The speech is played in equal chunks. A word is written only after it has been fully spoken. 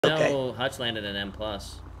Okay. No, Hutch landed an M+.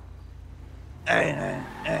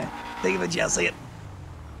 Thank you for jail. See it.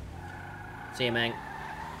 See you, man.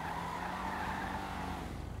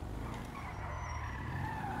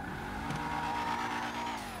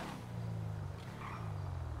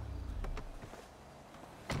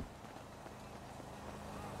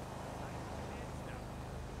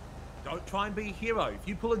 Don't try and be a hero. If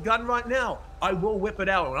you pull a gun right now, I will whip it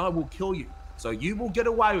out and I will kill you. So you will get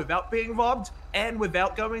away without being robbed and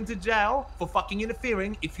without going to jail for fucking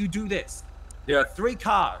interfering if you do this. There are 3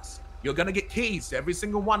 cars. You're going to get keys to every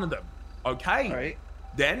single one of them. Okay? All right.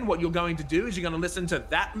 Then what you're going to do is you're going to listen to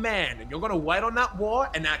that man and you're going to wait on that wall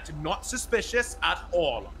and act not suspicious at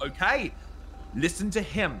all. Okay? Listen to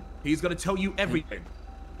him. He's going to tell you everything.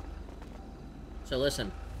 So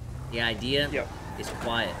listen, the idea is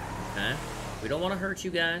quiet, okay? We don't want to hurt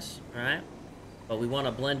you guys, all right? But we want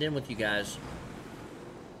to blend in with you guys,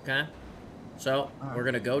 okay? So we're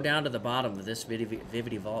going to go down to the bottom of this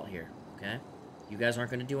Vivity Vault here, okay? You guys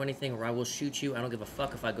aren't going to do anything or I will shoot you. I don't give a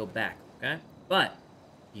fuck if I go back, okay? But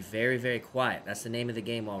be very, very quiet. That's the name of the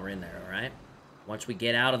game while we're in there, all right? Once we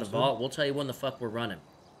get out of the vault, we'll tell you when the fuck we're running.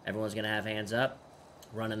 Everyone's going to have hands up,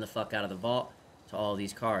 running the fuck out of the vault to all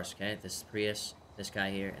these cars, okay? This is Prius, this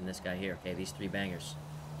guy here, and this guy here, okay? These 3 bangers.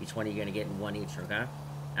 Each one of you are going to get in 1 each, okay?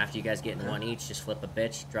 After you guys get in 1 each, just flip a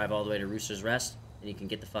bitch, drive all the way to Rooster's Rest, and you can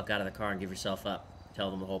get the fuck out of the car and give yourself up. Tell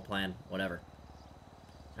them the whole plan, whatever.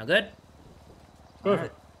 Sound good?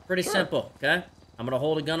 Perfect. Pretty simple, okay? I'm going to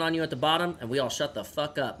hold a gun on you at the bottom, and we all shut the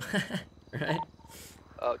fuck up, right?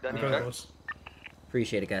 Oh, done Okay.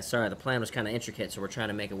 Appreciate it, guys. Sorry, the plan was kind of intricate, so we're trying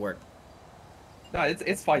to make it work. No,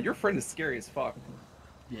 it's fine. Your friend is scary as fuck.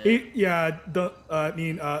 That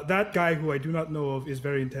guy who I do not know of is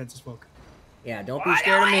very intense as fuck. Yeah, don't be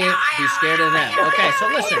scared of me. Be scared of them. Okay, so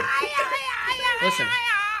listen. Listen.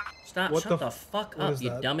 Stop. Shut the fuck up,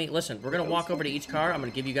 you dummy. Listen, we're going to walk over to each car. I'm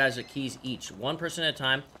going to give you guys the keys each. 1 person at a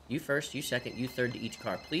time. You first, you second, you third to each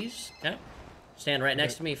car, please. Okay? Stand right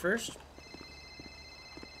next to me first.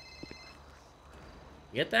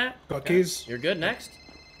 You get that? Got keys. You're good. Next.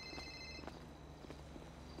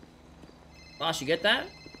 Boss, you get that?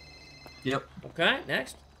 Yep. Okay,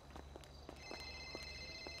 next.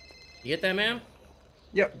 You get that, ma'am?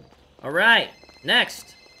 Yep. All right,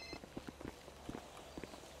 next.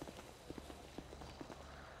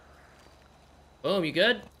 Boom, you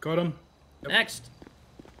good? Got him. Yep. Next.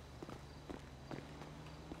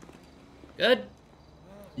 Good?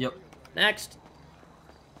 Yep. Next.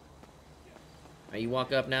 All right, you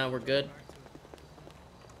walk up now, we're good?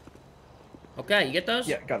 Okay, you get those?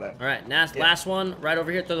 Yeah, got that. All right, now last one, right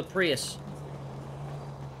over here to the Prius.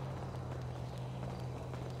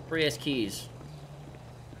 Prius keys.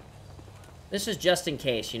 This is just in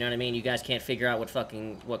case, you know what I mean? You guys can't figure out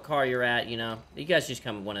what car you're at, you know? You guys just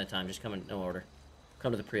come one at a time, just come in no order.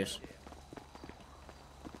 Come to the Prius.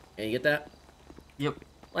 Yeah, you get that? Yep.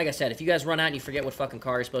 Like I said, if you guys run out and you forget what fucking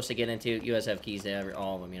car you're supposed to get into, you guys have keys to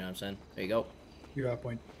all of them, you know what I'm saying? There you go. You got a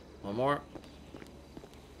point. One more.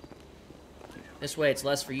 This way it's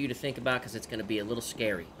less for you to think about because it's going to be a little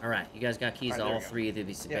scary. All right, you guys got keys to all 3 of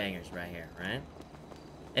these bangers right here, right?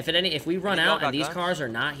 If we run out and these cars are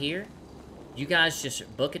not here, you guys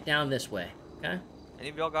just book it down this way, okay? Any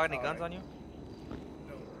of y'all got any guns on you?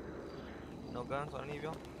 No guns on any of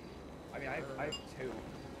y'all? I mean, I have 2.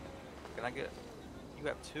 Can I get... You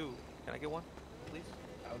have 2. Can I get one, please?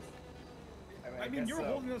 I mean, you're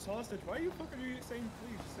holding us hostage. Why are you fucking saying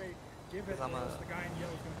please? Just say, give it to us. The guy in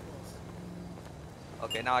yellow is gonna kill us.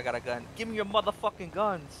 Okay, now I got a gun. Give me your motherfucking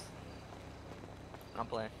guns. I'm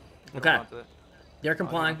playing. Okay. They're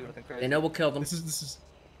complying. They know we'll kill them. This is.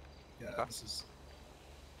 Yeah, this is.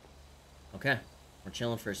 Okay. We're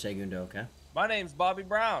chilling for a segundo, okay? My name's Bobby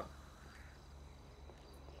Brown.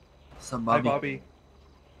 What's up, Bobby? Hi, Bobby.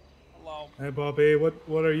 Hello. Hey, Bobby.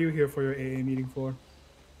 What are you here for your AA meeting for?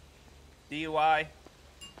 DUI.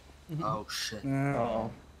 Oh shit. Uh-oh.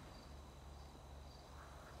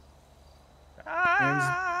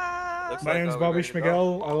 My name's Bobby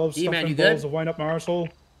Schmigel. I love stuffing balls of wind up my arsehole.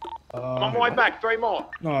 I'm on my way back. 3 more.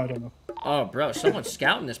 No, I don't know. Oh, bro, someone's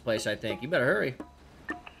scouting this place, I think. You better hurry.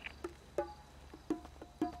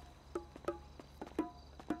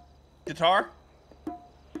 Guitar?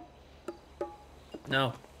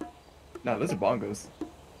 No. No, those are bongos.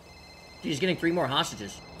 He's getting 3 more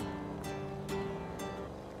hostages.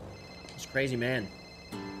 This crazy man.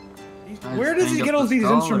 Where does he get all these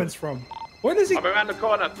instruments from? Where does he? I'm around the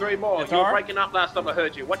corner. 3 more. Guitar? You were breaking up last time I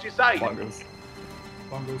heard you. What'd you say? Bongos.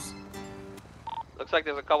 Bongos. Looks like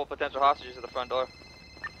there's a couple potential hostages at the front door.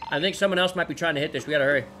 I think someone else might be trying to hit this. We gotta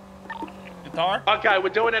hurry. Guitar? Okay, we're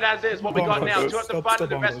doing it as is. What we got now. Two at the front and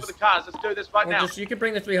the rest bongos. for the cars. Let's do this right now. You can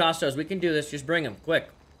bring the 3 hostos. We can do this. Just bring them, quick.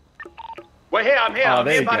 We're here. I'm here. I'm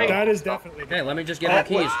there here, you go. buddy. That is definitely. Okay, let me just get my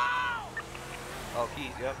keys. Oh,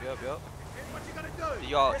 keys. Yep. What you gonna do?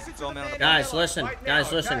 Y'all throw me on the Guys, listen.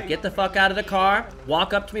 Guys, listen. Get the fuck out of the car.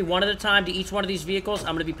 Walk up to me one at a time to each one of these vehicles.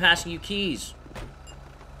 I'm gonna be passing you keys.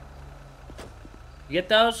 You get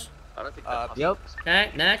those? I don't think Yep.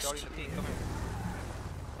 Okay, next.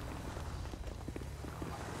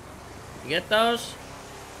 You get those?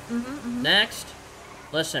 Next.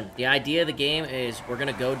 Listen, the idea of the game is we're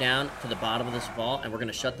gonna go down to the bottom of this vault and we're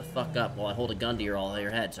gonna shut the fuck up while I hold a gun to all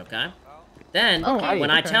your heads, okay? Then,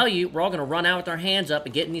 when I tell you, we're all gonna run out with our hands up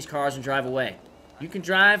and get in these cars and drive away. You can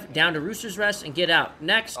drive down to Rooster's Rest and get out.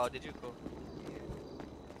 Next. Oh, did you? Cool.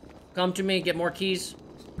 Come to me, get more keys.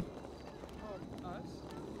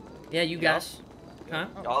 Yeah, you guys. Huh?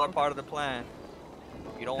 Y'all are part of the plan.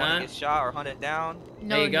 You don't want to get shot or hunted down.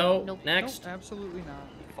 No, there you go. Nope, next. Nope, absolutely not.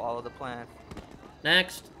 Follow the plan.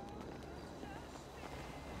 Next.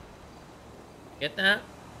 Get that?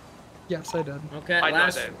 Yes, I did. Okay, I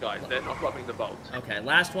last... know them, guys. They're not robbing the vault. Okay,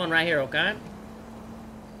 last one right here, okay?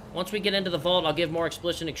 Once we get into the vault, I'll give more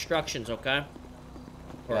explicit instructions, okay?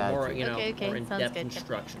 Or more, you know, more in-depth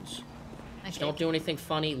instructions. Just don't do anything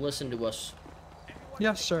funny. Listen to us.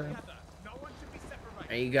 Yes, sir.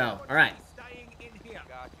 There you go. All right.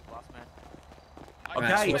 All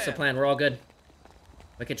right, so what's the plan? We're all good.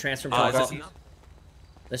 We can transfer to the vault.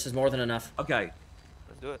 This is more than enough. Okay.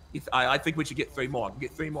 Let's do it. I think we should get 3 more.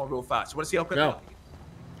 Get 3 more real fast. You want to see how quick? No.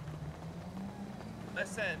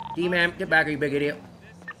 Listen. D-man, get back, you big idiot.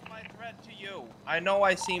 This is my threat to you. I know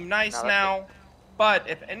I seem nice now, but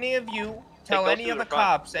if any of you tell any of the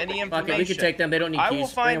cops any information, Fuck it, we can take them. They don't need keys. I will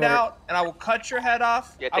find out, and I will cut your head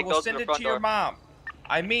off. Yeah, I will send it to your mom.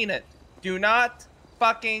 I mean it. Do not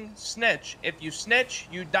fucking snitch. If you snitch,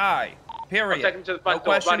 you die. Period. I'll take him to the front no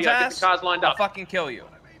door, questions buddy. I think the car's lined up. I'll fucking kill you.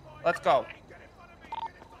 Let's go.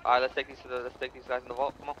 All right, let's take these guys in the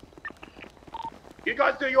vault. Come on. You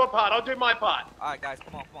guys do your part. I'll do my part. All right, guys,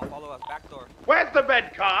 come on, follow us. Back door. Where's the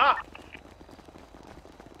red car?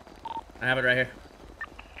 I have it right here.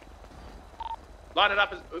 Line it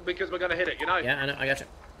up because we're gonna hit it. You know. Yeah, I know. I got you.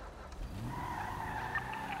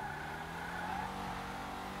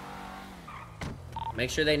 Make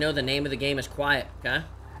sure they know the name of the game is quiet, okay?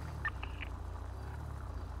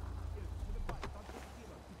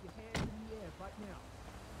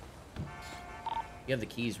 You have the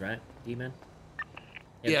keys, right, D-man?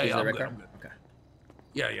 Yeah, I'm good. Okay.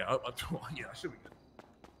 Yeah. Yeah, I should be good.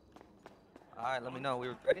 All right, let me know. We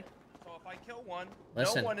were ready. So if I kill one,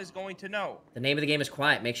 Listen, no one is going to know. The name of the game is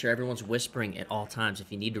quiet. Make sure everyone's whispering at all times.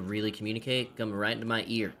 If you need to really communicate, come right into my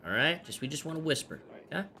ear, all right? We just want to whisper,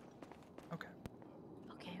 okay? Okay.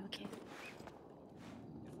 Okay.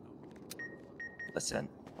 Listen,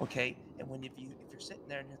 okay, and if you're sitting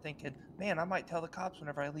there and you're thinking, man, I might tell the cops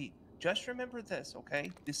whenever I leave, just remember this,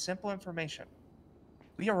 okay? This simple information.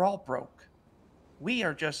 We are all broke. We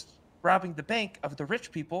are just robbing the bank of the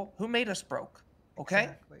rich people who made us broke, okay?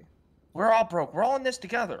 Exactly. We're all broke. We're all in this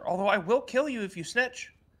together. Although I will kill you if you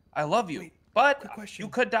snitch. I love you. Wait, but quick question. you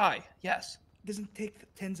could die. Yes. It doesn't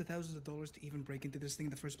take tens of thousands of dollars to even break into this thing in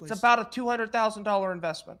the first place. It's about a $200,000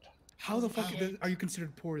 investment. How the fuck are you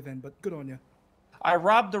considered poor then? But good on you. I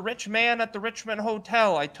robbed the rich man at the Richmond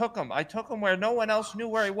Hotel. I took him where no one else knew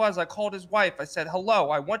where he was. I called his wife. I said,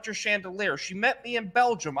 hello, I want your chandelier. She met me in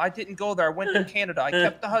Belgium. I didn't go there. I went to Canada. I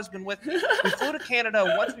kept the husband with me. We flew to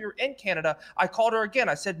Canada. Once we were in Canada, I called her again.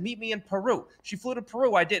 I said, meet me in Peru. She flew to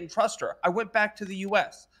Peru. I didn't trust her. I went back to the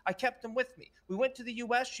U.S. I kept him with me. We went to the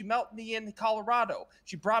U.S. She met me in Colorado.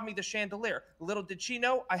 She brought me the chandelier. Little did she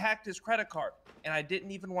know, I hacked his credit card. And I didn't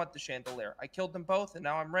even want the chandelier. I killed them both, and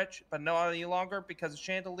now I'm rich, but not any longer because the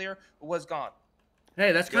chandelier was gone.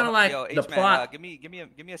 Hey, that's kind of like the plot. Give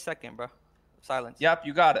me a second, bro. Silence. Yep,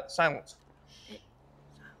 you got it. Silence.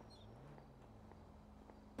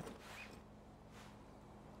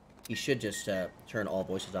 You should just turn all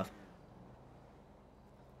voices off.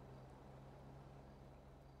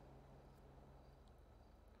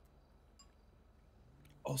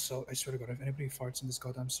 Also, I swear to God, if anybody farts in this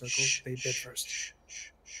goddamn circle, they dead first.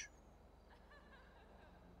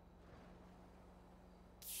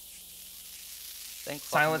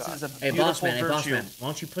 Silence is a Hey, beautiful boss man, virtue. why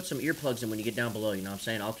don't you put some earplugs in when you get down below, you know what I'm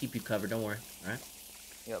saying? I'll keep you covered, don't worry, alright?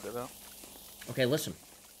 Yeah, baby. Okay, listen.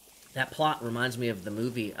 That plot reminds me of the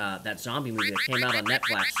movie, that zombie movie that came out on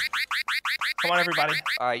Netflix. Come on, everybody.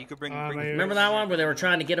 All right, you could bring. Remember that one where they were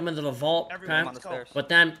trying to get him into the vault? Everyone, Okay? let's go. But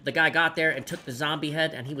then the guy got there and took the zombie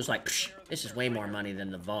head, and he was like, Psh, this is way more money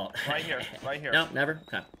than the vault. Right here, right here. No, never?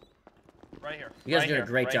 Okay. Right here. You guys right doing here, a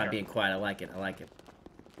great right job here. being quiet. I like it. I like it.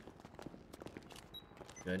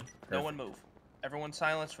 Good. Perfect. No one move. Everyone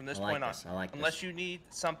silence from this I like point this. on. I like Unless this. you need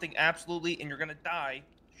something absolutely and you're gonna die,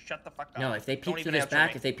 shut the fuck up. No, if they peek Don't through even this answer back,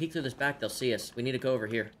 me. if they peek through this back, they'll see us. We need to go over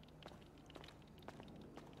here.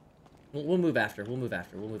 We'll move after. We'll move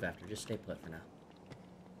after. We'll move after. Just stay put for now.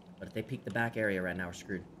 But if they peek the back area right now, we're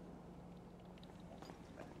screwed.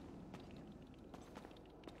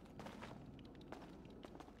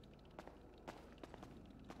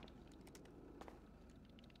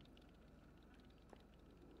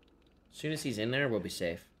 As soon as he's in there, we'll be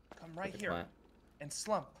safe. Come right here Quiet. and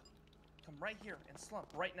slump. Come right here and slump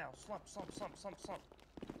right now. Slump, slump, slump, slump, slump.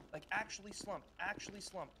 Like actually slump. Actually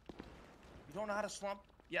slump. You don't know how to slump?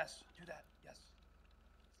 Yes, do that. Yes.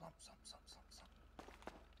 Slump, slump, slump, slump,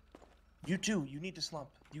 slump. You too. You need to slump.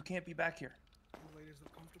 You can't be back here. You ladies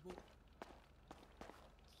look comfortable.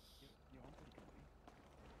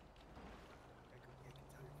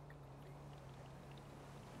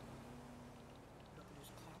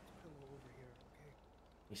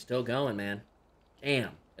 He's still going, man.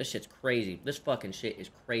 Damn. This shit's crazy. This fucking shit is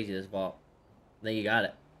crazy, this vault. Then you got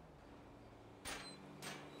it.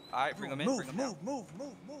 Alright, bring him in, bring him down. Move.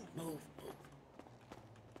 Move.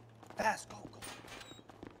 Fast, go.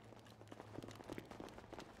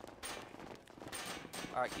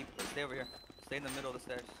 Alright, stay over here. Stay in the middle of the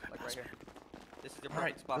stairs, like right here. This is your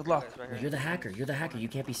Alright, perfect spot good for you luck. guys, right No, here. you're the hacker. You're the hacker. You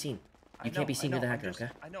can't be seen. You can't be seen. You're the hacker, okay?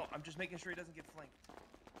 I know. I'm just making sure he doesn't get flanked.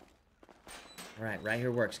 All right, right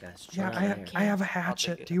here works, guys. Chill Yeah, out right here. I have a take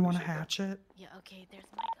hatchet. it. Do you want a Appreciate that. hatchet? Yeah, okay, there's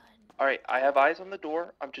my gun. All right, I have eyes on the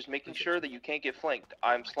door. I'm just making sure that you can't get flanked.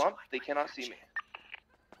 I'm slumped. They cannot see me.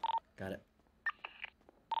 Got it.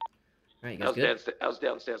 All right, you guys good? How's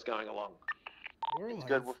downstairs going along? It's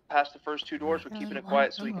good. We're past the first two doors. We're keeping it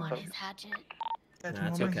quiet so we can focus. Hatchet. Nah, Yeah, do you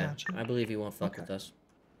it's want my okay. hatchet? I believe he won't fuck Okay. with us.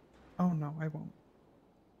 Oh no, I won't.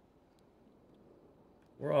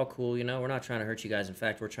 We're all cool, you know? We're not trying to hurt you guys. In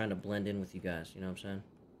fact, we're trying to blend in with you guys. You know what I'm saying?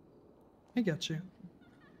 I get you.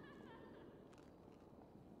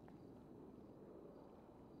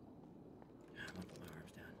 I'm gonna put my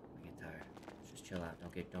arms down. I get tired. Just chill out.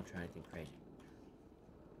 Don't try anything crazy.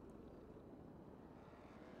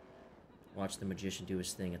 Watch the magician do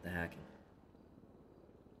his thing at the hacking.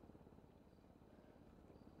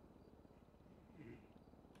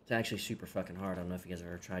 It's actually super fucking hard. I don't know if you guys have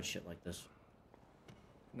ever tried shit like this.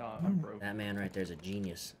 Nah, I'm broke. That man right there's a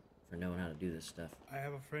genius for knowing how to do this stuff. I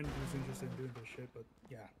have a friend who's interested in doing this shit, but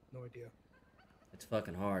yeah, no idea. It's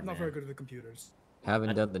fucking hard, I'm not man. very good at the computers.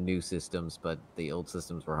 Haven't done the new systems, but the old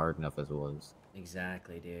systems were hard enough as it was.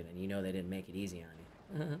 Exactly, dude. And you know they didn't make it easy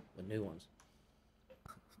on you. With new ones.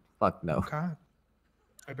 Fuck no. Okay.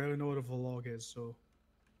 I barely know what a vlog is, so.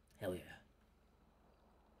 Hell yeah.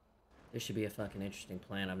 This should be a fucking interesting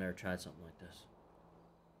plan. I've never tried something like this.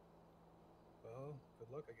 Well,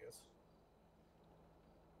 good luck, I guess.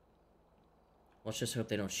 Let's just hope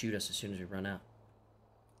they don't shoot us as soon as we run out.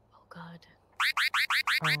 Oh god.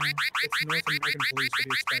 It's North American police, what do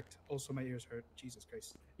you expect? Also, my ears hurt. Jesus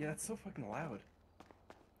Christ. Yeah, that's so fucking loud.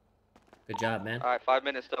 Good job, man. Alright, 5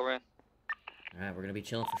 minutes till we're in. Alright, we're gonna be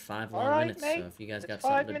chilling for 5 long All right, minutes, mate. so if you guys got It's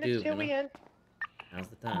something 5 to minutes do, till you we know, in. now's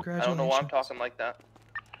the time. I don't know why I'm talking like that.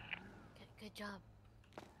 Good job.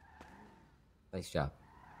 Nice job.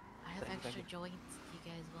 I have extra joints. Do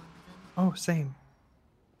you guys want them? Oh, same.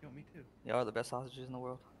 Yo, me too. Y'all are the best sausages in the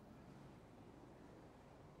world.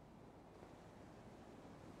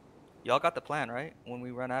 Y'all got the plan, right? When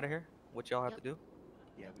we run out of here, what y'all have to do?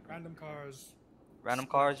 Yeah, Random cars. Random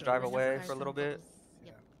cars, drive Random away cars for a little and bit. bubbles.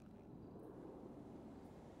 Yep.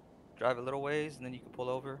 Drive a little ways, and then you can pull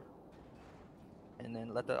over. And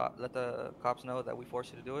then let the cops know that we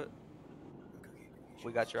forced you to do it.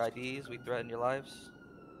 We got your IDs. We threatened your lives,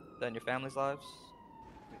 threatened your family's lives.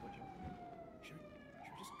 Should we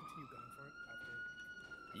just continue going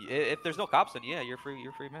for it after? If there's no cops, then yeah, you're free.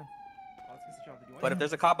 You're free, man. Oh, let's get the job. Do you want But if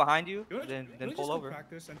there's a cop behind you, You wanna- then you wanna pull just go over.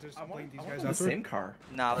 practice and just I blame want, these I guys want the after? same car.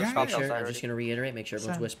 Nah, there's Yeah, cops yeah. Sure, outside I'm already. just gonna reiterate, make sure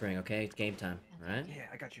everyone's Sam. whispering, okay? It's game time, alright? Yeah,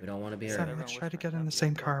 I got you. We don't want to be Sam, heard. Everyone let's try to whispering. get in the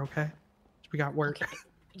same car, okay? We got work. Okay.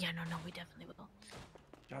 Yeah, no, we definitely will.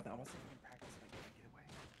 Jonathan, I want to practice like get away.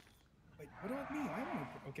 Wait, what about me? I don't know.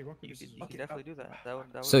 Okay, rock, You paper, could, scissors. you could definitely do that. That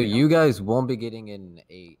would So be you awesome. guys won't be getting in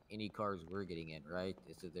any cars we're getting in, right?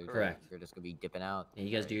 So they're Correct. They're just gonna be dipping out. Yeah,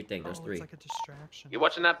 you guys do your thing, those Oh, three. it's like a distraction. You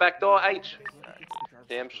watching that back door, H?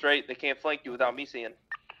 Damn straight. They can't flank you without me seeing.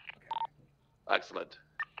 Excellent.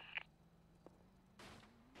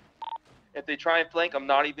 If they try and flank, I'm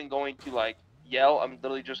not even going to like yell. I'm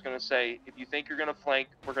literally just gonna say, if you think you're gonna flank,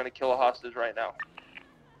 we're gonna kill a hostage right now.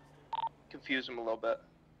 Confuse them a little bit.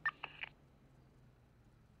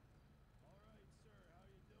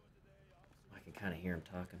 kind of hear him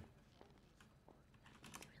talking.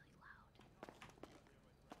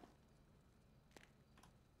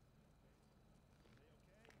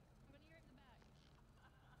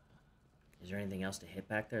 Is there anything else to hit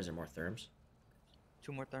back there? Is there more therms?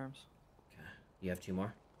 2 more therms. Okay. You have 2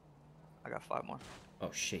 more? I got 5 more. Oh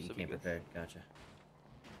shit, you came prepared. Gotcha.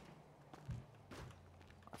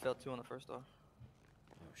 I failed 2 on the first door.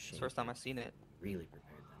 Oh shit. It's the first time I've seen it. Really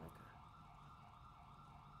prepared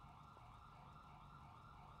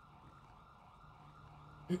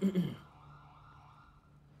then, okay.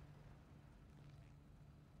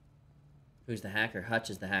 Who's the hacker? Hutch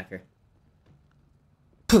is the hacker.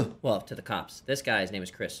 Well, to the cops. This guy, his name is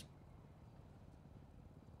Chris.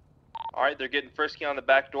 Alright, they're getting frisky on the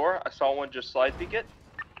back door. I saw one just slide peek it.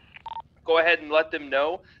 Go ahead and let them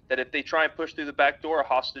know that if they try and push through the back door, a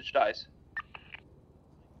hostage dies.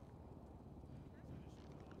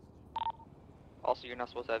 Also, you're not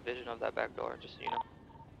supposed to have vision of that back door, just so you know.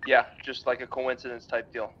 Yeah, just like a coincidence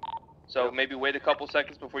type deal. So maybe wait a couple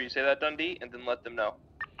seconds before you say that, Dundee, and then let them know.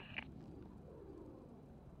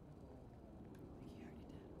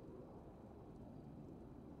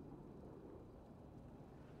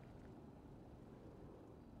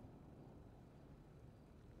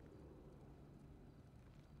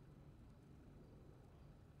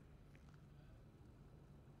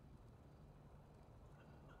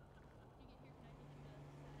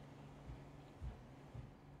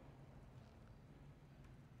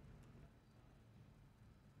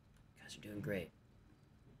 You're doing great.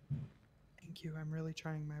 Thank you. I'm really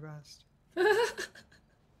trying my best.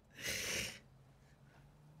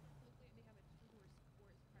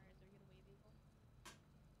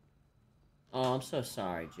 Oh, I'm so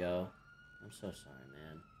sorry, Joe. I'm so sorry,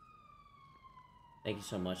 man. Thank you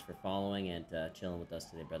so much for following and chilling with us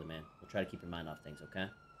today, brother man. We'll try to keep your mind off things, okay?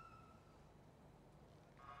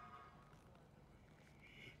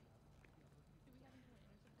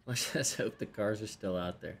 Let's just hope the cars are still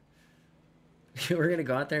out there. We're gonna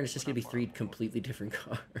go out there and it's just gonna be 3 completely different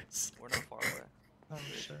cars. We're not far away. Oh,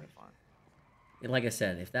 shit. And like I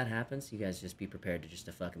said, if that happens, you guys just be prepared to just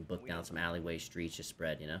fucking book down some alleyways, streets, just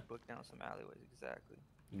spread, you know? Book down some alleyways, exactly.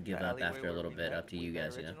 You can give up after a little bit, up to you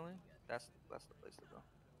guys, you know? That's the place to go.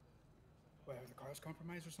 What, have the cars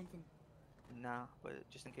compromised or something? Nah, but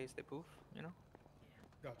just in case they poof, you know?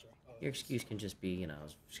 Gotcha. Your excuse can just be, you know, I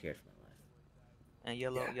was scared for my life.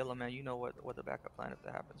 And yellow man, you know what the backup plan if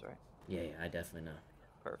that happens, right? Yeah, I definitely know.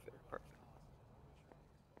 Perfect.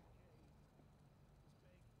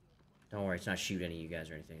 Don't worry, it's not shoot any of you guys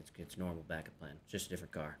or anything. It's normal backup plan. It's just a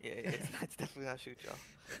different car. Yeah, it's definitely not shoot y'all.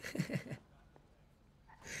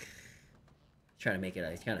 Trying to make it,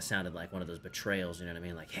 it kind of sounded like one of those betrayals, you know what I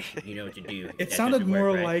mean? Like, hey, you know what to do. It sounded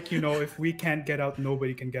more like, you know, if we can't get out,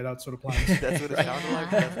 nobody can get out sort of plan. That's what it sounded like.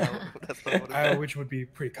 That's not what it which would be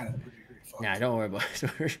pretty fucked. Nah, don't worry, boys.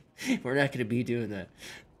 We're not going to be doing that.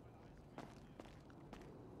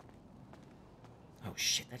 Oh,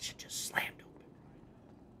 shit, that shit just slammed open.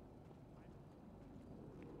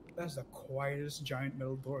 That's the quietest giant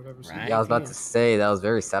metal door I've ever seen. Yeah, I was about to say, that was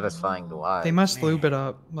very satisfying to watch. They must lube it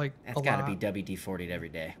up, like, That's got to be WD-40'd every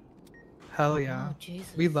day. Hell yeah. Oh,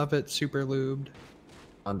 Jesus. We love it super lubed.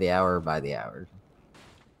 On the hour by the hour.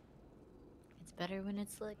 It's better when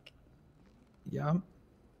it's slick. Yeah.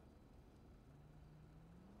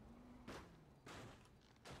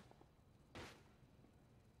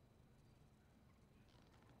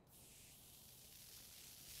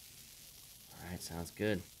 Alright, sounds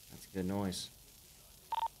good. That's a good noise.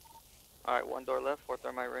 Alright, 1 door left, 4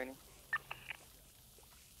 thermite raining.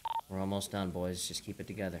 We're almost done, boys. Just keep it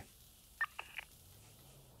together.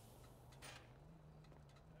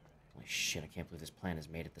 Holy shit, I can't believe this plan has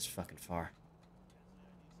made it this fucking far.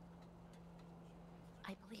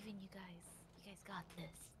 I believe in you guys. You guys got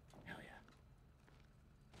this. Hell yeah.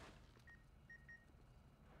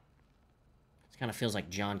 This kind of feels like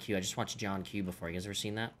John Q. I just watched John Q before. You guys ever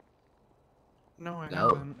seen that? No, I No.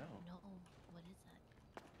 haven't. No. What is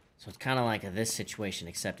that? So it's kind of like this situation,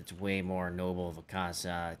 except it's way more noble because,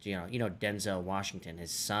 you know Denzel Washington,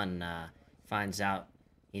 his son, finds out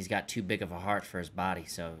he's got too big of a heart for his body,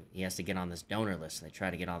 so he has to get on this donor list. They try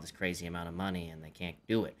to get all this crazy amount of money, and they can't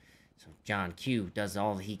do it. So John Q does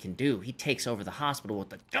all he can do. He takes over the hospital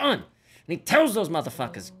with a gun, and he tells those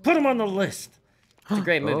motherfuckers, put him on the list. It's a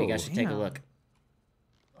great movie. You guys should take a look.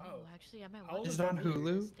 Actually, I might watch Is it on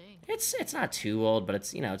Hulu? It's not too old, but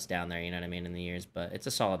it's, you know, it's down there, you know what I mean, in the years, but it's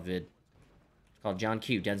a solid vid. It's called John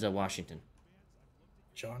Q, Denzel Washington.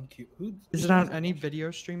 John Q. Who? Is it on any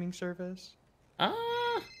video streaming service?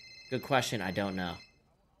 Good question. I don't know.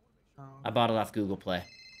 Oh. I bought it off Google Play.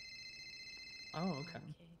 Oh, okay.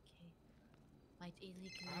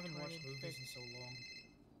 I haven't watched towards movies the... in so long.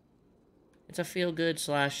 It's a feel-good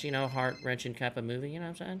slash, you know, heart-wrenching type of movie, you know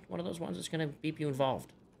what I'm saying? One of those ones that's gonna keep you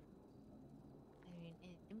involved. I mean,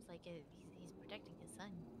 it seems like he's protecting his son.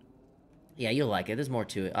 Yeah, you'll like it. There's more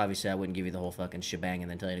to it. Obviously, I wouldn't give you the whole fucking shebang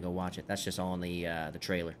and then tell you to go watch it. That's just all in the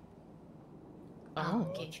trailer. Oh,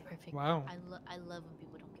 okay, perfect. Wow. I love when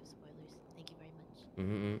people don't give spoilers. Thank you very much.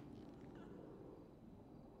 Mm-hmm.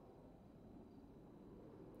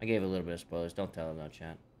 I gave a little bit of spoilers. Don't tell them, no,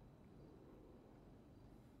 chat.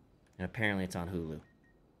 And apparently it's on Hulu.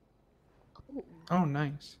 Oh,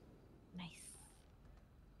 nice. Nice.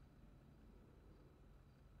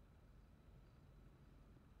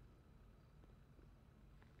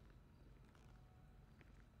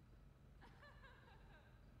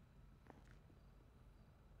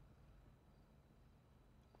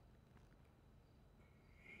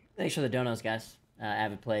 Thanks for the donuts, guys.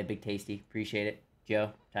 Avid Play, Big Tasty. Appreciate it.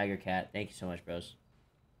 Joe, Tiger Cat, thank you so much, bros.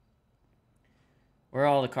 Where are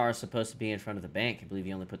all the cars supposed to be in front of the bank? I believe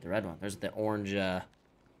you only put the red one. There's the orange, They're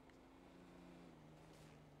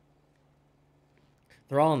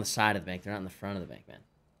all on the side of the bank. They're not in the front of the bank, man.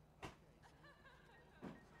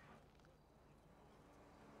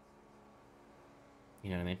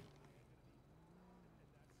 You know what I mean?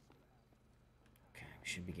 Okay, we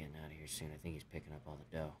should be getting out of here soon. I think he's picking up all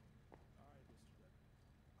the dough.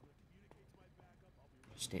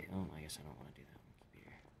 Stay. Oh, I guess I don't want to do that. Keep it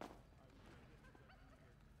here.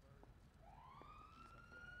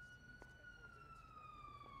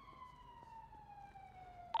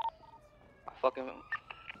 I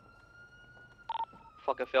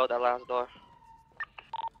fucking failed that last door.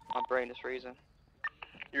 My brain is freezing.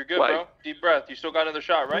 You're good, bro. Deep breath. You still got another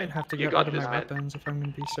shot, right? I'd have to get rid of my weapons if I'm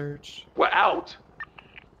gonna be searched. We're out.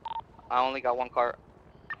 I only got one cart.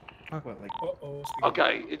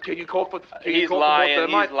 Okay, can you call for? He's lying.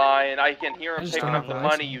 He's lying. I can hear him picking up the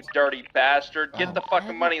money. You dirty bastard! Get the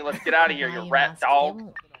fucking money. And let's get out of here, you rat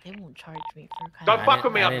dog. They won't charge me for Don't fuck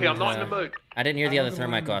with me up here. I'm not in the mood. I didn't hear the other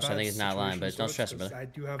thermite cost. So I think he's not lying, but don't stress about it. I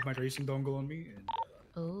do have my racing dongle on me.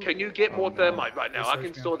 And, Can you get more thermite right now? I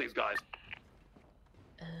can store these guys.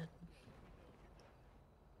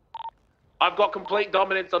 I've got complete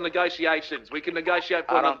dominance on negotiations. We can negotiate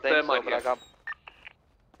for I another don't think thermite. so, but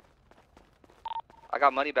I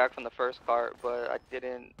got money back from the first cart, but I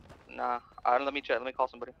didn't. Nah. Let me check. Let me call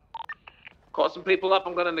somebody. Call some people up.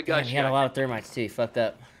 I'm gonna Damn, negotiate. he had a lot of thermites too. He fucked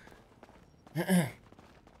up. Well,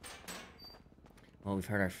 we've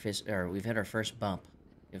heard we've hit our first bump.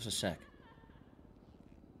 Give us a sec.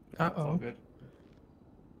 Uh-oh. Good.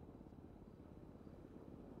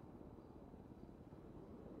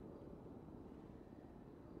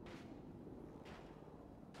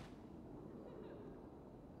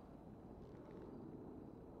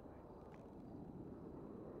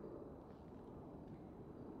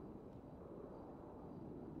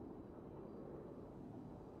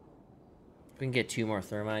 If we can get 2 more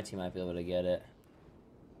thermites, he might be able to get it.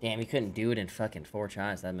 Damn, he couldn't do it in fucking 4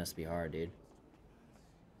 tries. That must be hard, dude.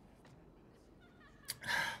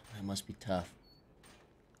 That must be tough.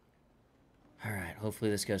 Alright,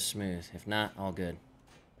 hopefully this goes smooth. If not, all good.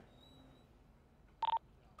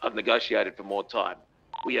 I've negotiated for more time.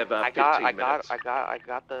 We have 15 minutes. I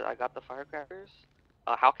got the firecrackers.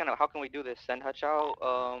 How can we do this? Send Hutch out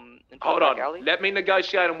into Hold the on. back alley? Let me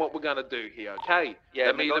negotiate on what we're gonna do here, okay?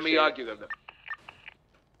 Yeah, let me argue with them.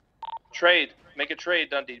 Trade. Make a trade,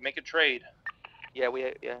 Dundee. Make a trade. Yeah,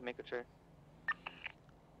 make a trade.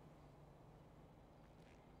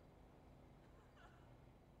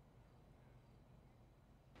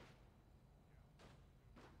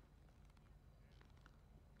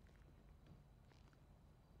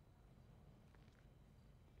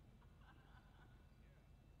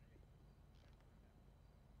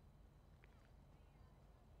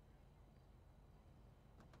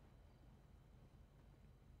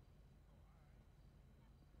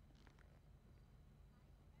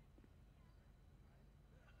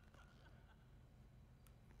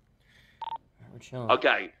 We're chilling.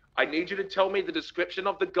 Okay, I need you to tell me the description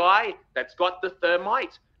of the guy that's got the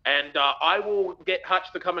thermite, and I will get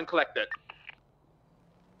Hutch to come and collect it.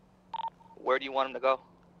 Where do you want him to go?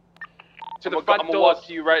 To the front I'm gonna doors. walk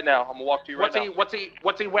to you right now. I'm gonna walk to you right now. What's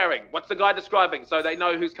he wearing? What's the guy describing so they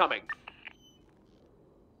know who's coming?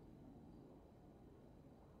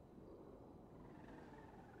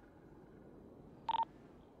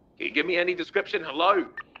 Can you give me any description? Hello?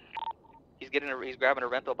 He's grabbing a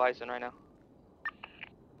rental bison right now.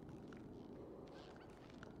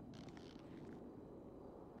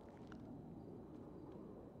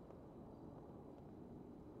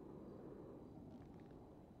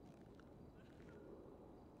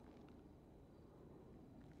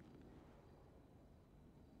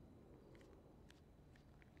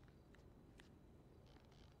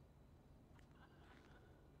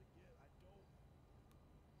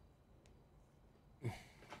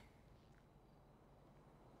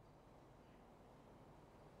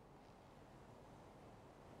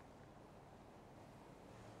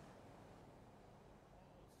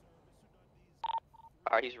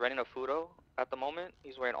 Alright, he's renting a Fudo at the moment.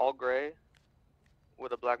 He's wearing all gray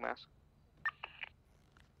with a black mask.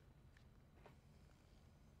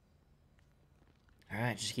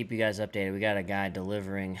 Alright, just keep you guys updated. We got a guy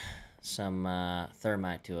delivering some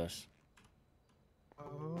thermite to us.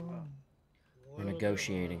 We're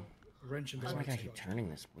negotiating. Wrench in Why the does my guy works. keep turning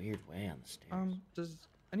this weird way on the stairs? Does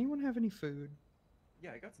anyone have any food?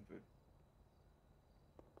 Yeah, I got some food.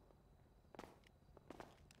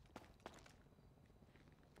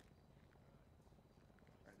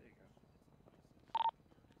 Alright, there you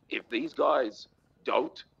go. If these guys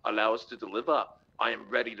don't allow us to deliver, I am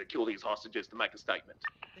ready to kill these hostages to make a statement.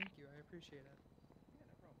 Thank you, I appreciate it.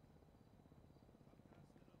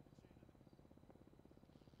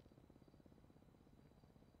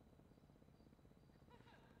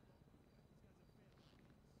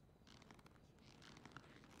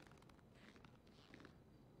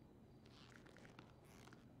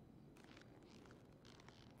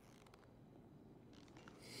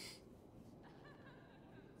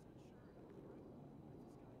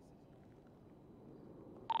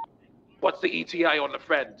 What's the ETA on the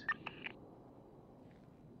friend?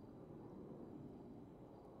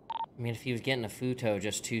 I mean, if he was getting a Futo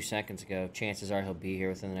just 2 seconds ago, chances are he'll be here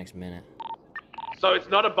within the next minute. So it's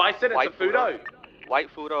not a bison, it's a Fudo?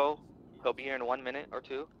 White Fudo. He'll be here in 1 minute or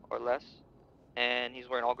 2 or less. And he's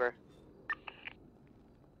wearing all gray.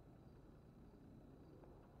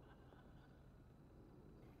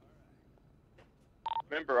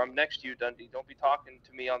 Remember, I'm next to you, Dundee. Don't be talking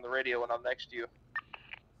to me on the radio when I'm next to you.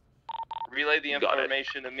 Relay the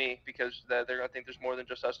information to me, because they're gonna think there's more than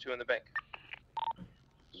just us two in the bank.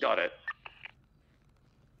 Got it.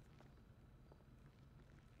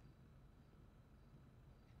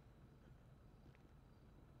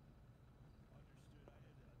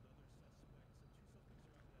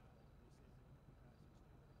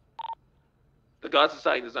 The guys are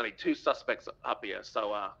saying there's only 2 suspects up here,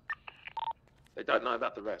 so they don't know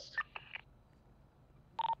about the rest.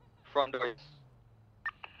 Front doors.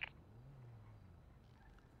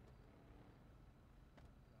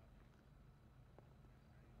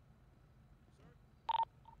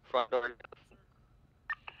 Front door.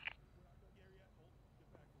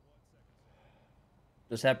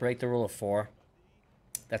 Does that break the rule of 4?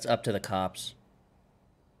 That's up to the cops.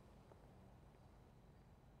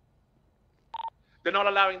 They're not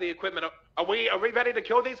allowing the equipment. Are we ready to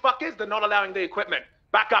kill these fuckers? They're not allowing the equipment.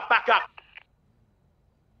 Back up, back up.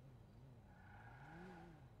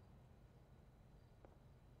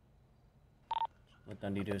 Let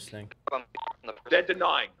Dundee do his thing. They're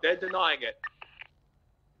denying it.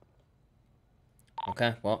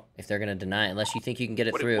 Okay, well, if they're gonna deny it, unless you think you can get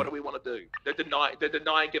it through. What do we want to do? They're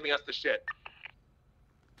denying giving us the shit.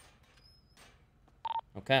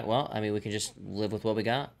 Okay, well, I mean, we can just live with what we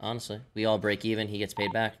got, honestly. We all break even, he gets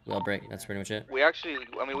paid back. We all break, that's pretty much it. We actually,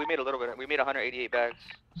 I mean, we made a little bit. We made 188 bags,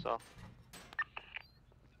 so.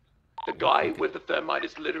 The guy with the thermite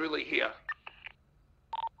is literally here.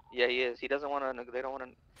 Yeah, he is. He doesn't want to, they don't want to,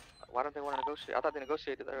 why don't they want to negotiate? I thought they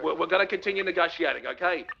negotiated that. We're going to continue negotiating,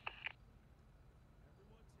 okay?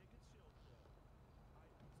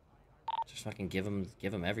 Just fucking give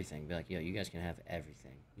them everything. Be like, yo, you guys can have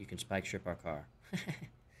everything. You can spike strip our car.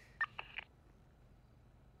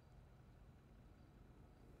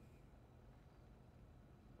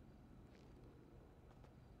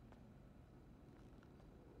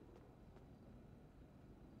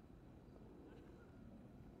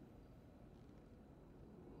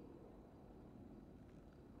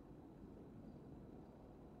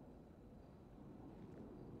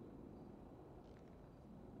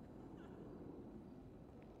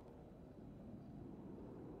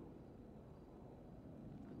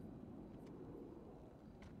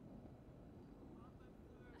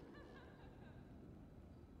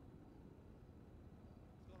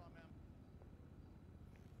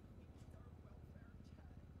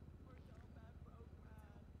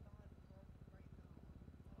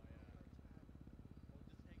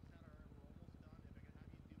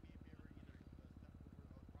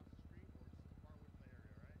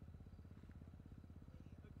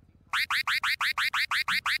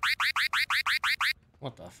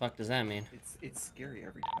 What the fuck does that mean? It's scary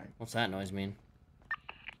every time. What's that noise mean?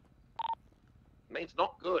 Means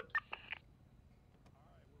not good.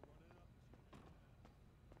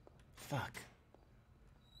 Fuck.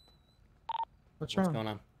 What's going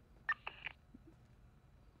on?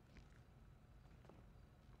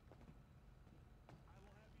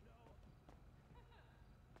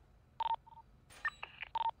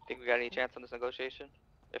 Think we got any chance on this negotiation?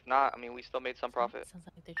 If not, I mean, we still made some profit. Sounds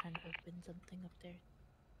like they're trying to open something up there.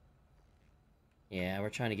 Yeah, we're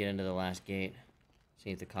trying to get into the last gate. See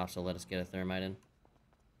if the cops will let us get a thermite in.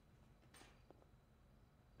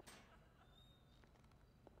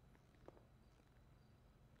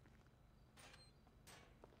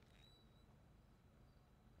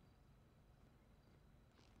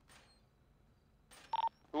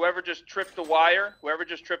 Whoever just tripped the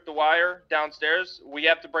wire downstairs, we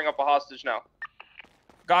have to bring up a hostage now.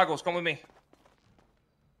 Goggles, come with me.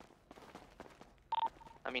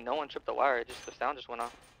 I mean, no one tripped the wire. It just the sound just went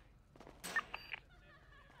off.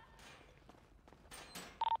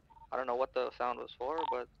 I don't know what the sound was for,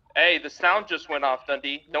 but Hey, the sound just went off,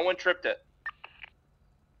 Dundee. No one tripped it.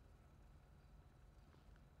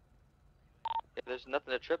 yeah, there's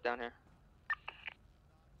nothing to trip down here.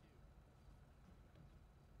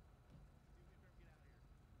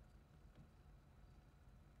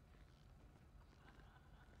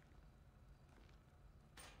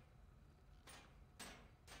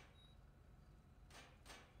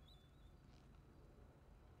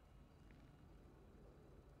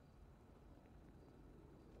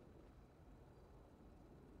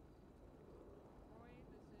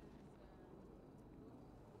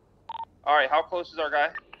 All right, how close is our guy?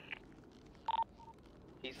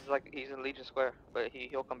 He's in Legion Square, but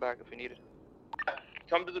he'll come back if we need it.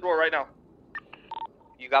 Come to the door right now.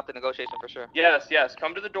 You got the negotiation for sure. Yes, yes.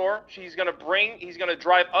 Come to the door. He's gonna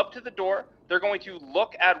drive up to the door. They're going to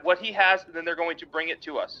look at what he has, and then they're going to bring it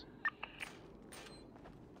to us.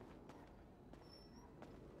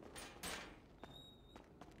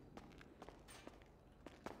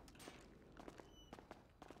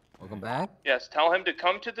 Welcome back. Yes, tell him to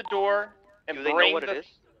come to the door and Do they bring know what it is?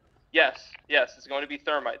 Yes, yes. It's going to be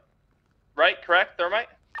thermite. Right? Correct? Thermite?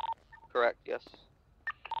 Correct. Yes.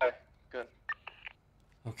 Okay, good.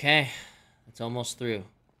 Okay, it's almost through.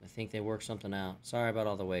 I think they worked something out. Sorry about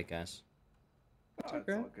all the wait, guys. It's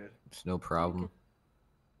okay. All good. It's no problem.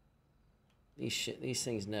 These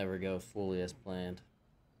things never go fully as planned.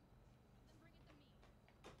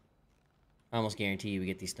 I almost guarantee you we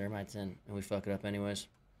get these thermites in and we fuck it up anyways.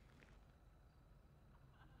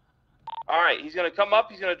 All right, he's gonna come up.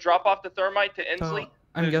 He's gonna drop off the thermite to Inslee.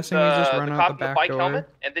 I'm guessing we just run out the back bike door. helmet,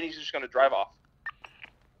 and then he's just gonna drive off.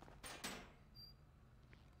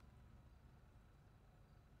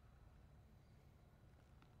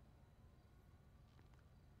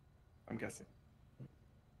 I'm guessing.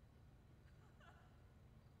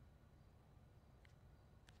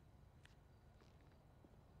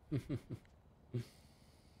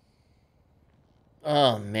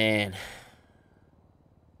 Oh man.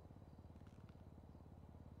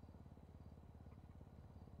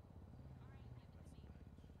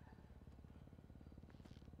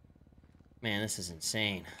 Man, this is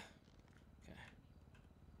insane. Okay.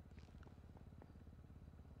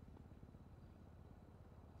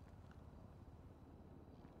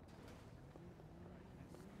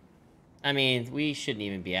 I mean, we shouldn't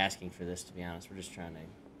even be asking for this, to be honest. We're just trying to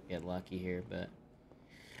get lucky here, but...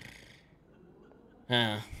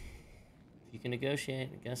 if you can negotiate,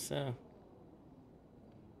 I guess so.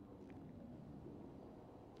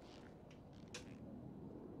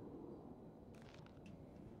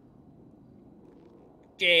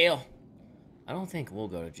 Jail. I don't think we'll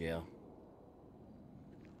go to jail.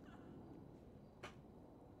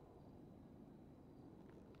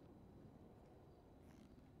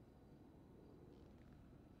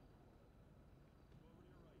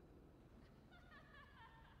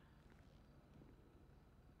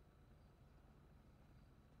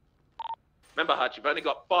 Remember, Hutch, you've only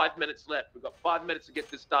got 5 minutes left. We've got 5 minutes to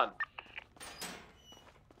get this done.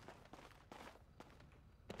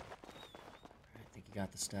 I think you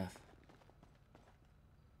got the stuff.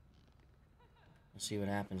 We'll see what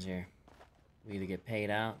happens here. We either get paid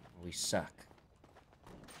out or we suck.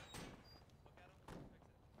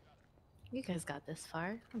 You guys got this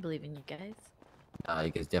far. I believe in you guys.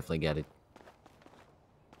 You guys definitely get it.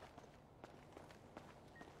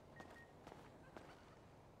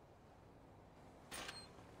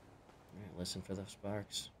 Alright, listen for the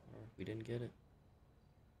sparks. Or we didn't get it.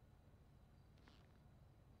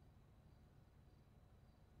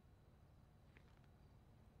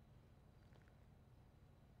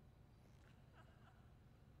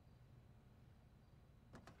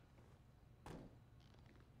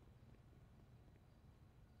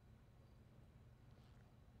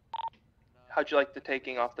 How'd you like the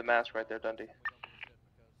taking off the mask right there, Dundee?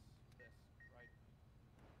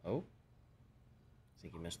 Oh? I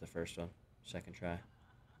think you missed the first one. Second try.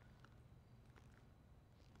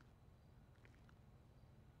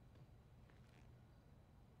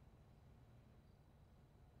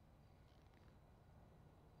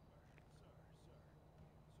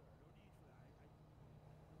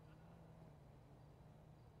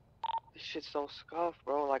 This shit's so scuffed,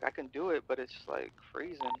 bro. Like, I can do it, but it's just, like,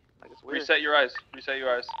 freezing. Like, it's weird. Reset your eyes. Reset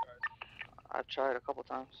your eyes. I've tried a couple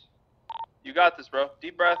times. You got this, bro.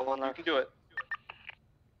 Deep breath. One You left. can do it.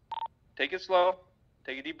 Take it slow.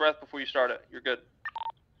 Take a deep breath before you start it. You're good.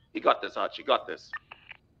 You got this, Arch. You got this.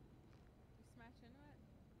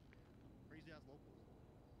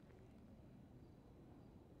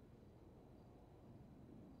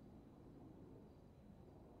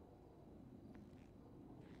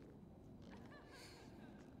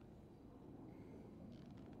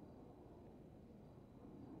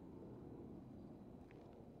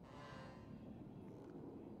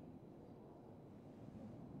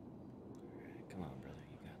 Come on, brother.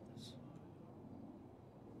 You got this.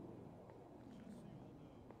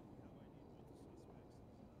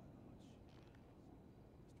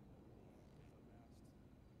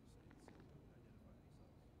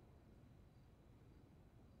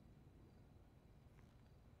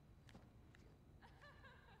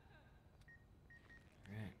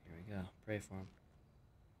 Alright, here we go. Pray for him.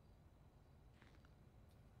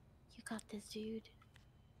 You got this, dude.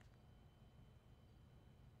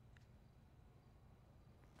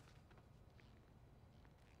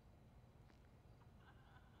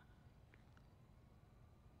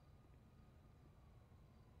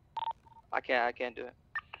 I can't do it.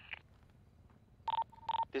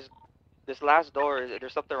 This last door,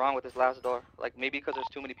 there's something wrong with this last door. Like, maybe because there's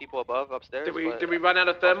too many people upstairs. Did we run out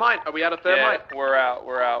of thermite? Are we out of thermite? Yeah, we're out.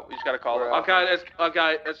 We're out. We just gotta call it.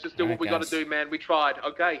 Okay, let's just do Alright, what we gotta guys. do, man. We tried,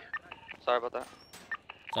 okay? Sorry about that.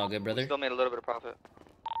 It's all good, brother. Still made a little bit of profit.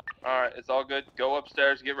 All right, it's all good. Go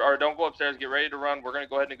upstairs. Or don't go upstairs. Get ready to run. We're gonna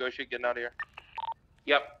go ahead and negotiate getting out of here.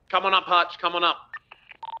 Yep. Come on up, Hutch. Come on up.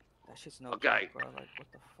 That shit's no Okay. joke, bro. Like, what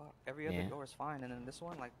the fuck? Every other Yeah. door is fine, and then this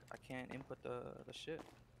one, like, I can't input the shit.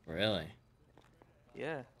 Really?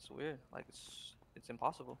 Yeah, it's weird. Like, it's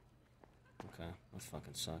impossible. Okay, that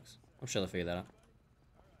fucking sucks. I'm sure they'll figure that out.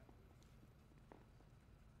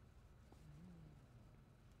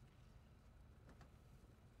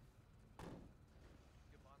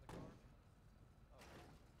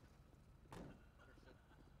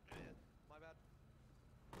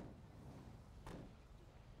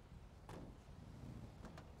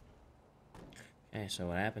 Okay, so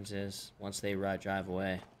what happens is, once they drive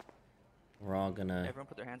away, we're all gonna... Everyone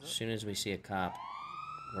put their hands up. As soon as we see a cop,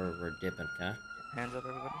 we're dipping, okay? Hands up,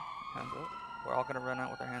 everybody. Hands up. We're all gonna run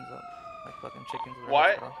out with our hands up. Like fucking chickens with their What?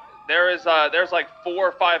 heads cut off. There's like 4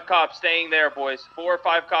 or 5 cops staying there, boys. 4 or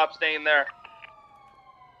 5 cops staying there.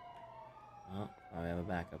 Well, I have a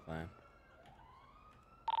backup plan.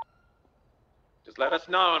 Just let us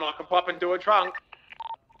know and I can pop into a trunk.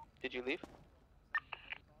 Did you leave?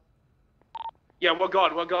 Yeah, we're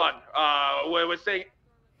gone. We're seeing...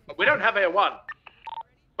 We don't have A1.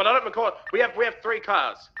 But I don't recall... We have 3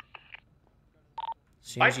 cars. As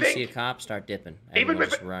soon as you see a cop, start dipping. Even Everyone with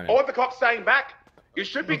just running. all the cops staying back, you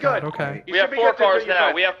should be good. Okay. You We should have be 4 good to cars do your now.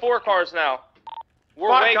 best. We have 4 cars now. We're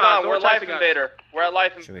 5 way cars, gone. they're We're Life chasing us. Invader. We're at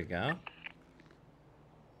Life Invader. Should we go?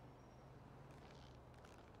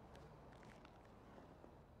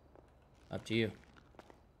 Up to you.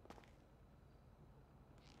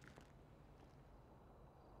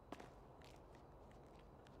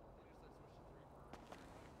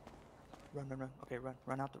 Run. Okay,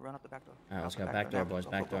 run out the back door. Alright, let's Out the go. Back door, boys.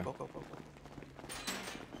 Go, Back go, door. Go.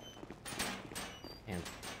 And...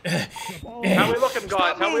 How we looking,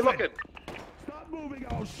 guys? How we looking? Stop moving,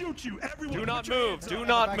 I'll shoot you. Everyone, Do not move. Do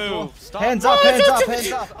not move. Stop. Hands up, hands up,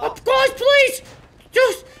 hands up. Oh, guys, please!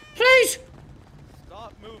 Just, please!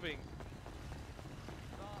 Stop moving.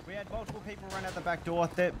 We had multiple people run out the back door.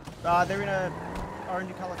 They're in a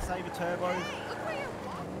orange colored Sabre Turbo.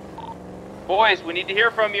 Boys, we need to hear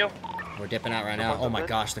from you. We're dipping out right now. Oh my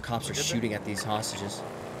gosh, the cops are shooting at these hostages.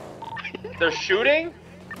 They're shooting?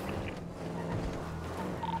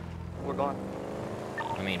 We're gone.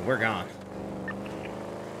 I mean, we're gone.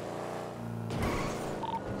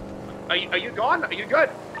 Are you gone? Are you good?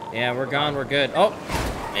 Yeah, we're gone. We're good. Oh,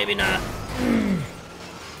 maybe not.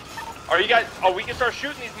 Are you guys... Oh, we can start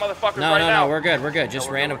shooting these motherfuckers No, right no, now. no, we're good. We're good. Just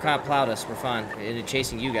random cop plowed us. We're fine. It's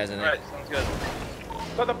chasing you guys, I think. Alright, sounds good.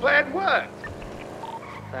 So the plan worked.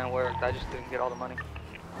 Plan worked. I just didn't get all the money.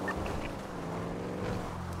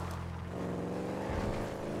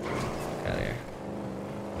 Out of here.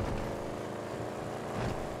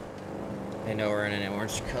 They know we're in an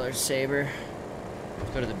orange colored Sabre.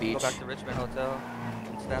 Let's go to the beach. Go back to Richmond Hotel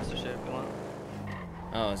and stash the shit if you want.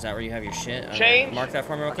 Oh, is that where you have your shit? Okay, Change. mark that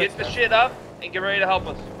for me real quick. Get the shit up and get ready to help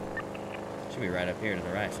us. Should be right up here to the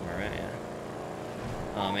right somewhere, right? Yeah.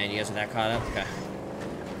 Oh man, you guys are that caught up? Okay.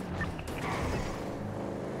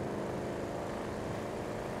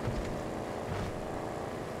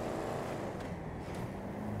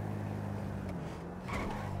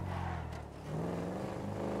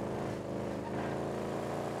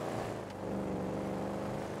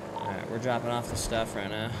 we're dropping off the stuff right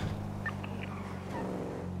now.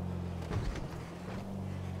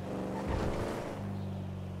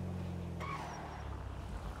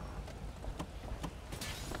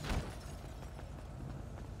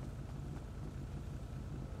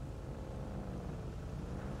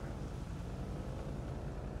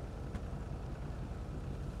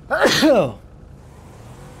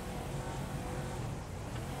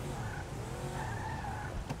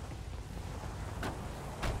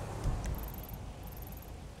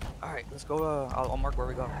 Alright, let's go. I'll mark where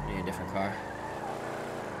we go. Need a different car.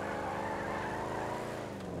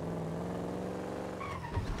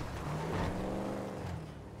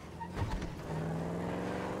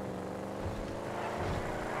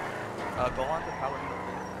 Go on to Palomino.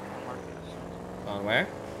 On where?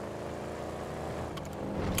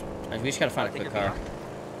 We just gotta find a quick car.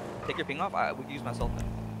 Take your ping off. We can use my Sultan.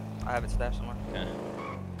 I have it stashed somewhere. Okay.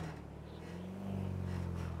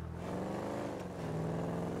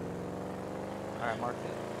 Alright, marked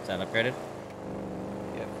it. Is that upgraded?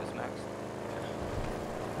 Yep, it's max.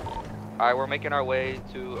 Alright, we're making our way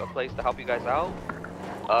to a place to help you guys out.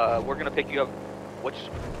 We're gonna pick you up.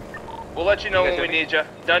 We'll let you know when we need you.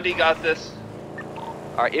 Dundee got this.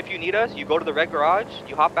 Alright, if you need us, you go to the red garage,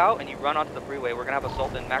 you hop out, and you run onto the freeway. We're gonna have a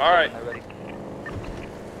Sultan max in there ready.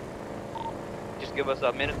 Just give us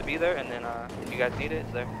a minute to be there, and then if you guys need it,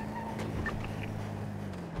 it's there.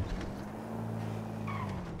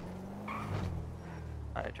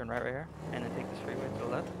 Alright, turn right here, and then take this freeway to the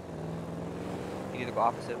left. You can either go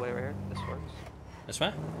opposite way right here. This works. This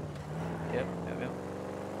way? Yep.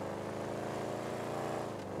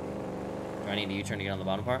 Do I need a U-turn to get on the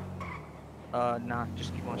bottom part? Nah,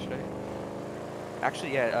 just keep on straight.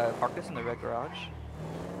 Actually, yeah, park this in the red garage.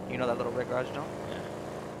 You know that little red garage, John? Yeah.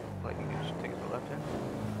 Like, you can just take it to the left hand.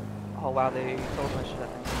 Oh, wow, they told my shit, I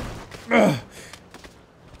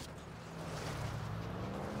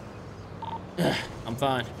think. I'm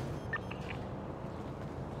fine.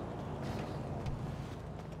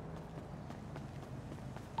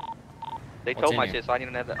 They What's told in my here? shit, so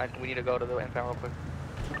we need to go to the impound real quick.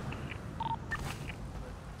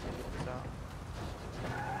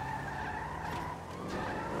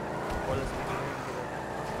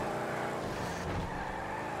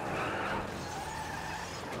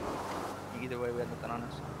 Either way, we had nothing on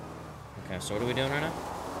us. Okay, so what are we doing right now?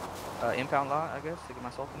 Impound lot, I guess, to get my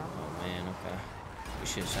Sultan out. Oh man, okay. We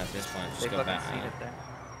should just at this point just They go fucking back. seen it there.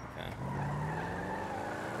 Okay.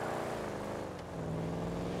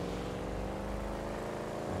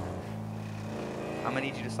 I'm gonna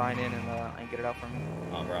need you to sign in and get it out for me.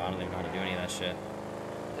 Oh bro, I don't even know how to do any of that shit.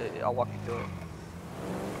 I'll walk you through it.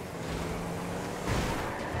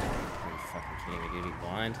 Are you fucking kidding me, dude? You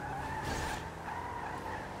blind?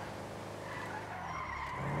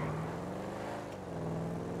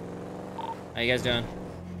 How you guys doing?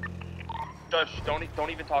 Josh, don't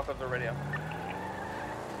even talk over the radio.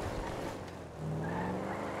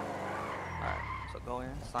 Alright, so go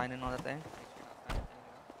in, sign in on the thing.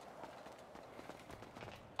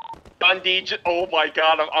 Dundee, oh my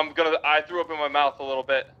god, I threw up in my mouth a little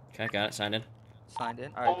bit. Okay, got it. Signed in. Signed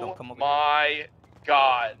in. Alright, come over. My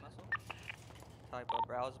god. Type of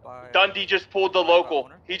browse by. Dundee just pulled the local.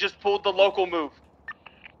 He just pulled the local move.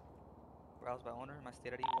 Browse by owner. My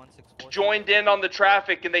state ID 164. Joined in on the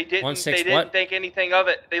traffic and they didn't think anything of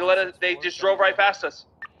it. They just drove right past us.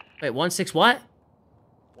 Wait, 16 what?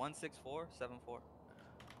 16474.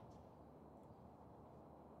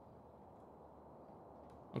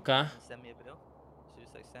 Okay. Send me a bill. So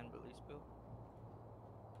just say send release bill.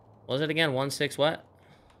 What was it again? 16 what?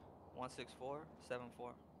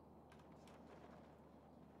 16474.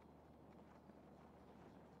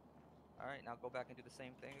 Alright, now go back and do the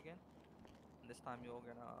same thing again. And this time you're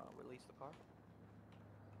gonna release the car.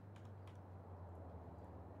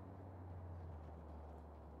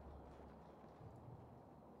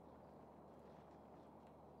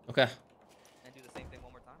 Okay. And do the same thing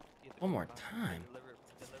one more time. One more time? Deliver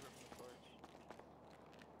from the storage.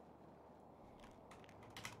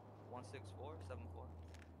 16474.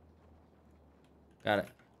 Got it.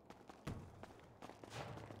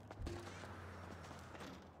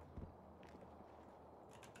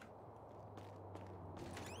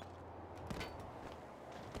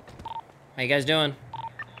 How you guys doing?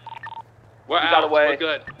 We're out. We're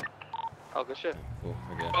good. Oh, good shit. Cool,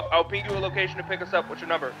 we're good. I'll ping you a location to pick us up. What's your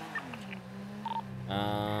number?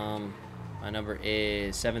 My number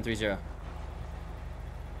is 730.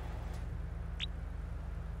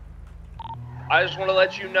 I just want to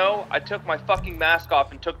let you know, I took my fucking mask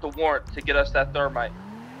off and took the warrant to get us that thermite.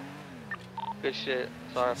 Good shit.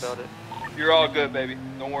 Sorry I failed it. You're all good, baby.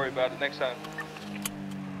 Don't worry about it next time.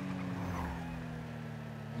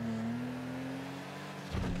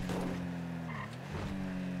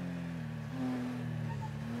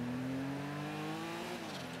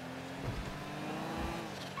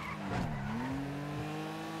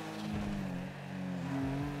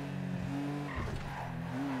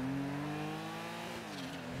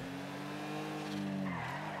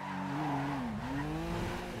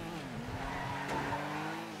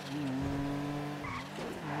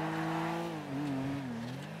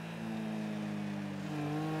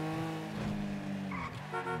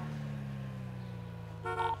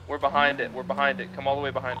 We're behind it. We're behind it. Come all the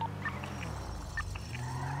way behind it.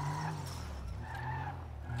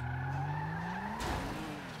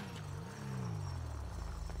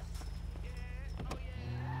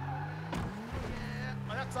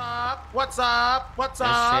 What's up? What's up? What's Good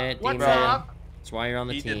up? shit, What's D-man. up? That's why you're on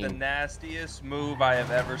the He team. did the nastiest move I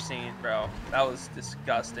have ever seen, bro. That was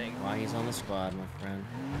disgusting. Why he's on the squad, my friend.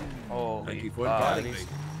 Holy Thank you for fuck. inviting me.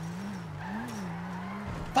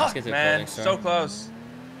 Let's get to the Man, clothing store. so close.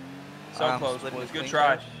 So close, splitting boys. between Good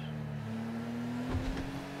try. cars.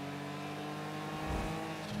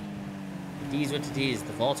 D's with the D's.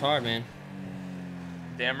 The vault's hard, man.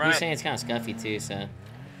 Damn You're right. saying it's kind of scuffy too, so.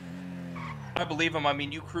 I believe him. I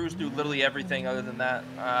mean, you cruise through literally everything other than that.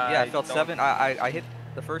 Yeah, I felt don't- 7. I hit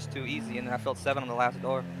the first 2 easy, and then I felt 7 on the last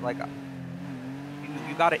door. Like,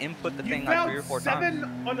 you gotta input the thing like 3 or 4 times.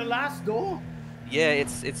 7 on the last door? Yeah,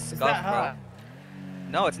 it's Is scuffed, that bro. hard?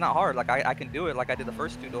 No, it's not hard. Like I can do it like I did the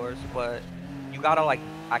first 2 doors, but you gotta like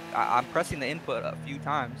I'm pressing the input a few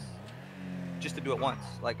times just to do it once.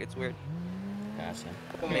 Like it's weird. Gotcha.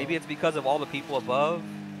 Maybe it's because of all the people above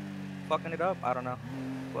fucking it up. I don't know,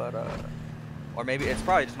 but or maybe it's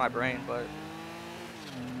probably just my brain. But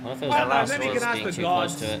What if it was Well, the then you hostages can ask being the too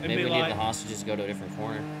close gods to it? and Maybe be we need like- the hostages go to a different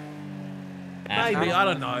corner. Maybe, I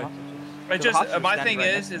don't know. I So the just hostages my stand thing right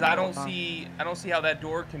next is to I me all don't the time. see how that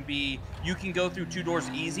door can be. You can go through 2 doors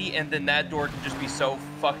easy, and then that door can just be so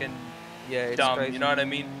fucking yeah, it's dumb. crazy. You know what I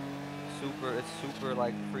mean? It's super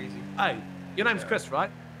like crazy. Hey, your name's Chris, right?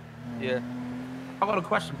 Yeah. I got a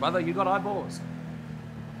question, brother. You got eyeballs?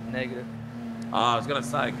 Negative. I was gonna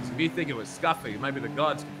say, because if you think it was scuffy, maybe the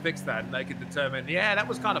gods can fix that and they can determine, yeah, that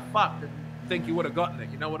was kind of fucked, and think you would have gotten it.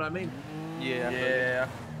 You know what I mean? Yeah. Yeah.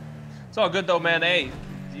 It's all good though, man. Hey,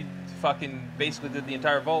 you fucking basically did the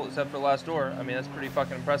entire vault except for the last door. I mean, that's pretty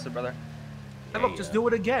fucking impressive, brother. And look, just do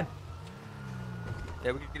it again.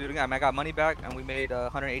 Yeah, we can do it again. I got money back, and we made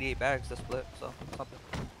 188 bags to split, so something.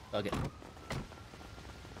 Okay.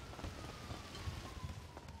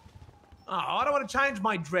 Oh, I don't want to change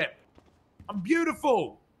my drip. I'm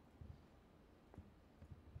beautiful.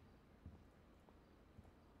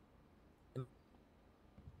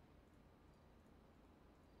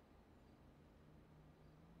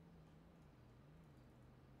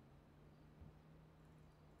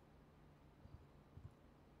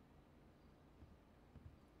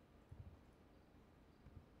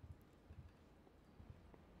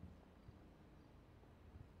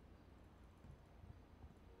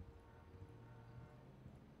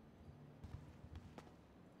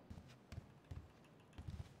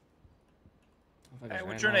 Hey,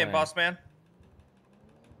 what's your name, boss man?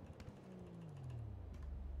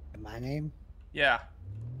 My name? Yeah.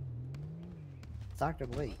 Dr.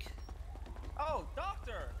 Blake. Oh,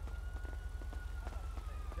 doctor.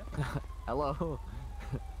 Hello.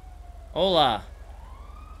 Hola.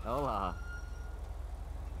 Hola.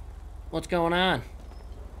 What's going on?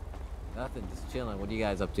 Nothing, just chilling. What are you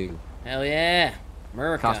guys up to? Hell yeah.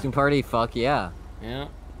 America. Costume party? Fuck yeah. Yeah.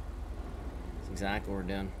 That's exactly what we're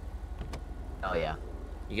doing. Oh yeah.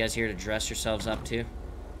 You guys here to dress yourselves up too?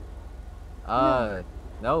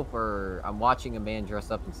 No, I'm watching a man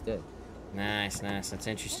dress up instead. Nice, nice. That's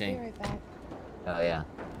interesting. I'll be right back. Oh yeah.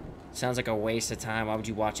 Sounds like a waste of time. Why would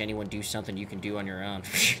you watch anyone do something you can do on your own?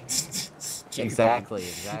 Stupid. Exactly.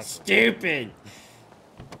 Stupid.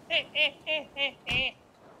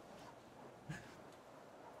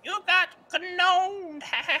 You got cloned.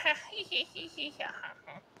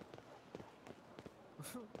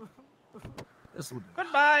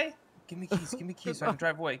 Goodbye. Give me keys. Give me keys so I can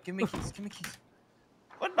drive away. Give me keys. Give me keys.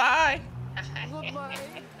 Goodbye. Goodbye.